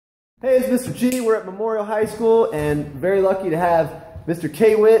Hey, it's Mr. G. We're at Memorial High School and very lucky to have Mr.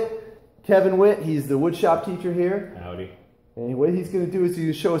 K. Witt, Kevin Witt. He's the woodshop teacher here. Howdy. And what he's going to do is he's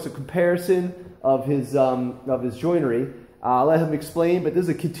going to show us a comparison of his joinery. I'll let him explain, but this is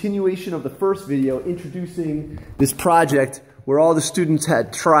a continuation of the first video introducing this project where all the students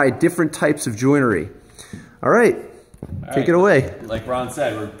had tried different types of joinery. All right, take it away. Like Ron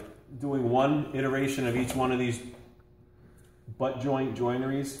said, we're doing one iteration of each one of these butt joint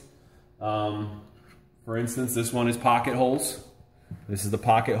joineries. For instance, this one is pocket holes. This is the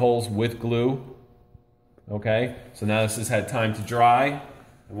pocket holes with glue. Okay, so now this has had time to dry,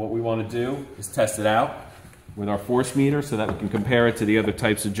 and what we want to do is test it out with our force meter so that we can compare it to the other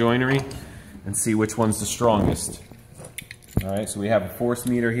types of joinery and see which one's the strongest. All right, so we have a force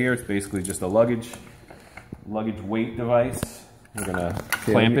meter here. It's basically just a luggage weight device. We're gonna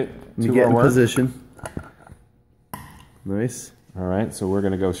clamp it to our work. Position. Nice. All right, so we're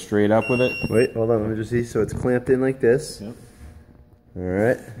gonna go straight up with it. Wait, hold on, let me just see. So it's clamped in like this. Yep. All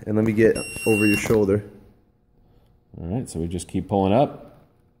right, and let me get over your shoulder. All right, so we just keep pulling up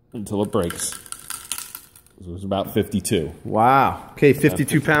until it breaks. So it's about 52. Wow. Okay,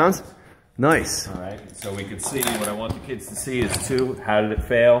 52 pounds. Nice. All right, so we can see, what I want the kids to see is how did it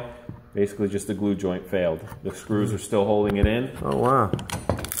fail? Basically just the glue joint failed. The screws are still holding it in. Oh, wow.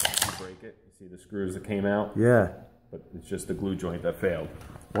 Break it. You see the screws that came out? Yeah. But it's just the glue joint that failed.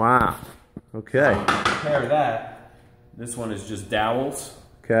 Wow. Okay. So compare that. This one is just dowels.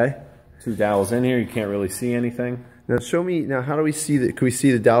 Okay. 2 dowels in here. You can't really see anything. Now show me, now how do we see that? Can we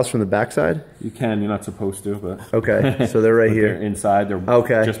see the dowels from the backside? You can, you're not supposed to, but... Okay, so they're right here. They're inside, they're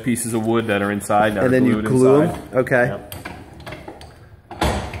okay. Just pieces of wood that are inside that and are then you glue inside. them? Okay. Yep.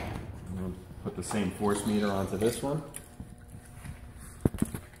 Put the same force meter onto this one.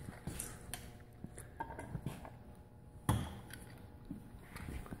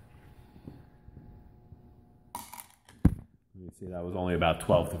 You see that was only about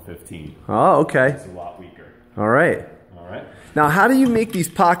 12 to 15. Oh, okay. It's a lot weaker. All right. All right. Now, how do you make these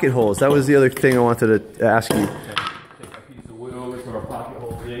pocket holes? That was the other thing I wanted to ask you. Take a piece of wood over to our pocket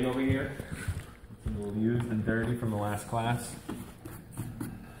hole jig over here. It's a little used and dirty from the last class.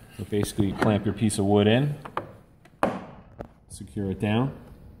 So basically, you clamp your piece of wood in, secure it down.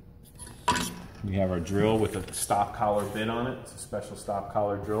 We have our drill with a stop collar bit on it. It's a special stop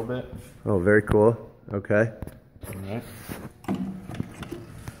collar drill bit. Oh, very cool. Okay. All right.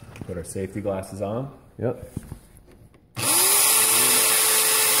 Put our safety glasses on. Yep.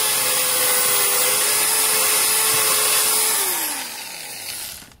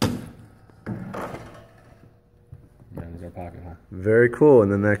 Our pocket hole. Very cool,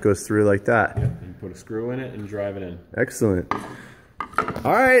 and then that goes through like that. Yep. You put a screw in it and drive it in. Excellent.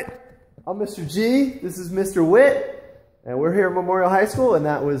 All right, I'm Mr. G. This is Mr. Witt, and we're here at Memorial High School, and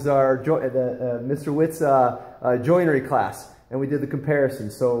that was our Mr. Witt's joinery class, and we did the comparison.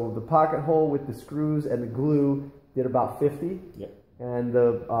 So the pocket hole with the screws and the glue did about 50. Yep. And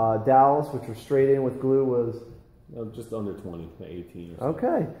the dowels, which were straight in with glue, was just under 20, 18 or so.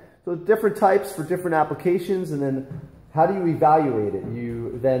 Okay, so different types for different applications, and then how do you evaluate it?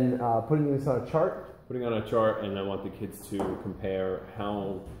 You then putting this on a chart? Putting on a chart, and I want the kids to compare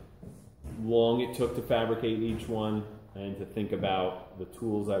how long it took to fabricate each one and to think about the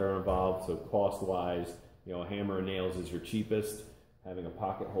tools that are involved. So cost-wise, you know, a hammer and nails is your cheapest. Having a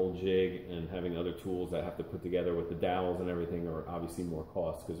pocket hole jig and having other tools that have to put together with the dowels and everything are obviously more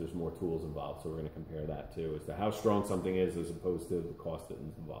cost because there's more tools involved. So we're going to compare that too as to how strong something is as opposed to the cost that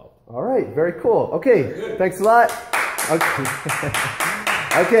is involved. All right, very cool. Okay, thanks a lot. Okay.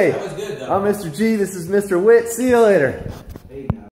 Okay, that was good, though. I'm Mr. G. This is Mr. Witt. See you later.